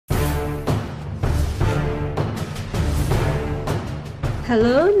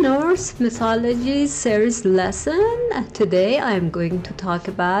Hello Norse Mythology series lesson. Today I am going to talk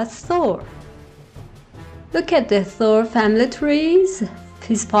about Thor. Look at the Thor family trees.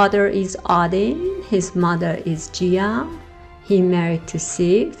 His father is Odin, his mother is Gia. He married to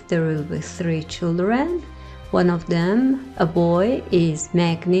Sif. There will be 3 children. One of them, a boy, is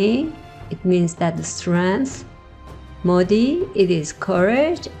Magni. It means that the strength. Modi, it is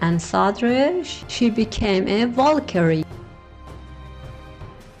courage, and Þorr, she became a Valkyrie.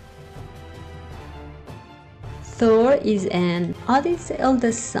 Thor is Odin's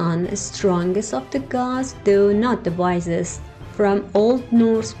eldest son, strongest of the gods, though not the wisest. From Old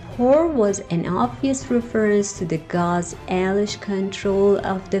Norse Þorr was an obvious reference to the god's hellish control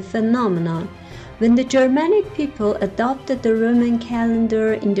of the phenomenon. When the Germanic people adopted the Roman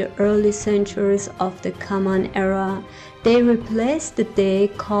calendar in the early centuries of the Common Era, they replaced the day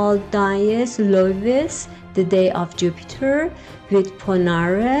called Dies Lovis, the day of Jupiter, with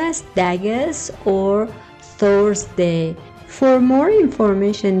Ponares Dages or Thor's Day. For more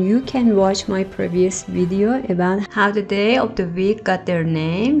information, you can watch my previous video about how the day of the week got their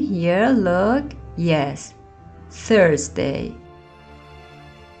name. Here, look. Yes, Thursday.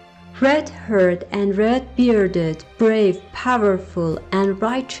 Red-haired and red-bearded, brave, powerful, and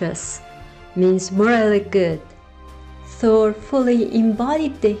righteous means morally good. Thor fully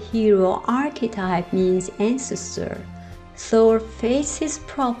embodied the hero archetype, means ancestor. Thor faced his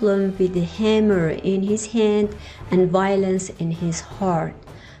problem with the hammer in his hand and violence in his heart.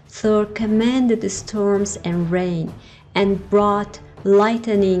 Thor commanded the storms and rain and brought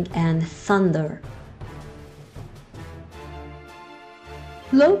lightning and thunder.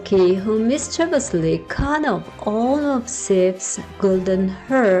 Loki, who mischievously cut off all of Sif's golden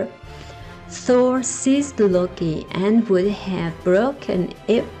hair, Thor seized Loki and would have broken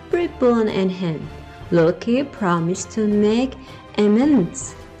every bone in him. Loki promised to make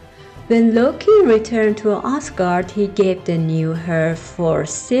amends. When Loki returned to Asgard, he gave the new hair for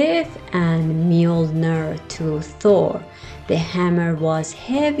Sif and Mjolnir to Thor. The hammer was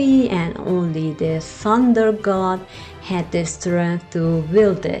heavy and only the thunder god had the strength to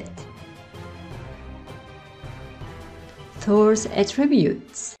wield it. Thor's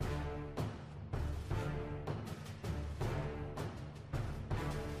attributes.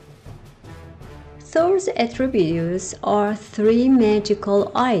 Thor's attributes are 3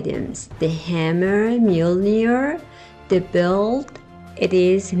 magical items: the hammer, Mjolnir, the belt, it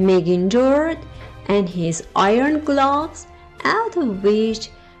is Meginjord, and his iron gloves, out of which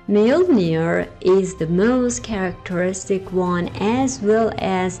Mjolnir is the most characteristic one, as well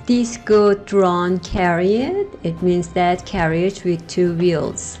as disco-drawn chariot. It means that carriage with 2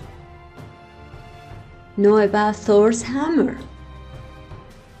 wheels. Know about Thor's hammer.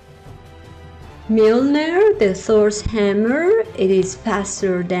 Mjolnir, the Thor's hammer, it is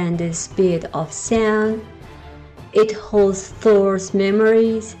faster than the speed of sound. It holds Thor's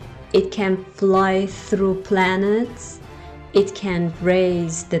memories. It can fly through planets. It can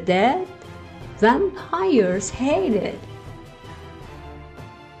raise the dead. Vampires hate it.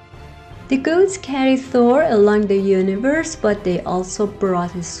 The gods carried Thor along the universe, but they also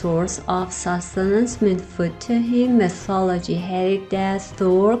brought a source of sustenance, meant food to him. Mythology had it that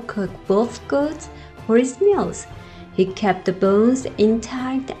Thor cooked both gods for his meals. He kept the bones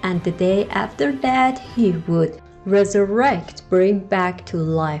intact, and the day after that he would resurrect, bring back to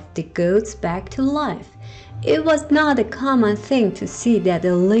life the gods back to life. It was not a common thing to see that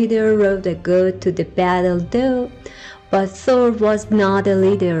a leader rode a god to the battle, though. But Thor was not a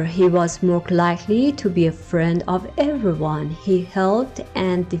leader. He was more likely to be a friend of everyone. He helped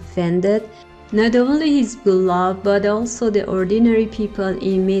and defended not only his beloved but also the ordinary people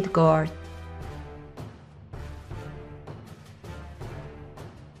in Midgard.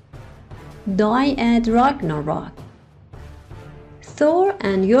 Die at Ragnarok. Thor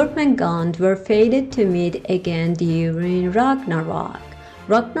and Jormungand were fated to meet again during Ragnarok.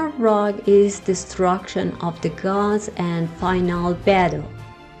 Ragnarok is destruction of the gods and final battle.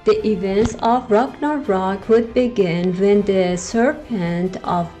 The events of Ragnarok would begin when the serpent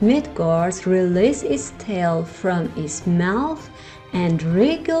of Midgard released its tail from its mouth and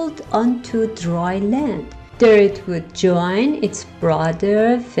wriggled onto dry land. There it would join its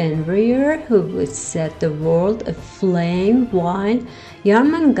brother Fenrir, who would set the world aflame while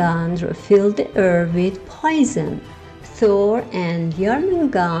Jormungand filled the air with poison. Thor and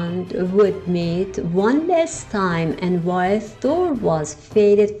Jormungand would meet one last time, and while Thor was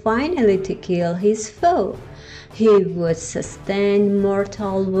fated finally to kill his foe, he would sustain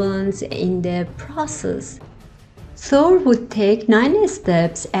mortal wounds in the process. Thor would take 9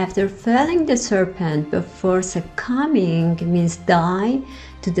 steps after felling the serpent before succumbing, means die,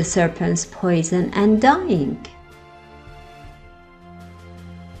 to the serpent's poison and dying.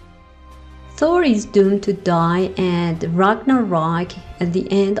 Thor is doomed to die at Ragnarok, at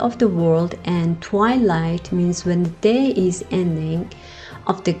the end of the world, and twilight means when the day is ending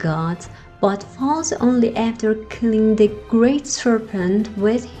of the gods, but falls only after killing the great serpent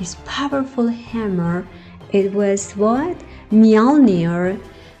with his powerful hammer. It was what? Mjolnir,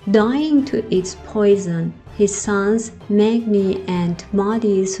 dying to its poison. His sons Magni and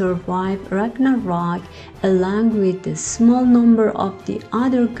Modi survive Ragnarok along with a small number of the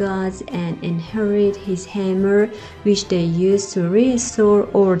other gods and inherit his hammer, which they use to restore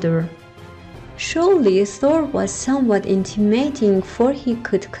order. Surely Thor was somewhat intimidating, for he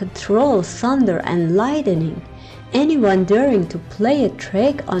could control thunder and lightning. Anyone daring to play a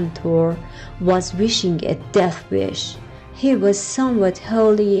trick on Thor was wishing a death wish. He was somewhat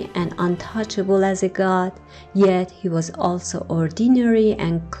holy and untouchable as a god, yet he was also ordinary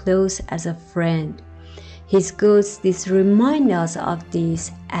and close as a friend. His ghosts remind us of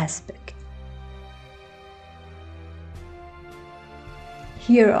this aspect.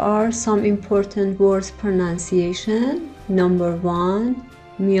 Here are some important words pronunciation. Number 1,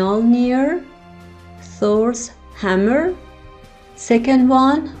 Mjolnir, Thor's hammer. Second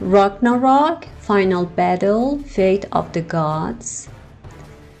one, Ragnarok, final battle, fate of the gods.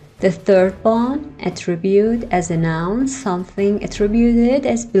 The third one, attribute, as a noun, something attributed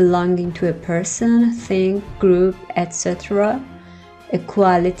as belonging to a person, thing, group, etc. A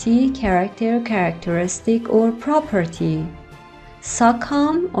quality, character, characteristic, or property.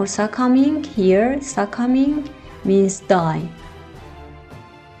 Succumb or succumbing, here succumbing means die.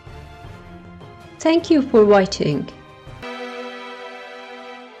 Thank you for watching.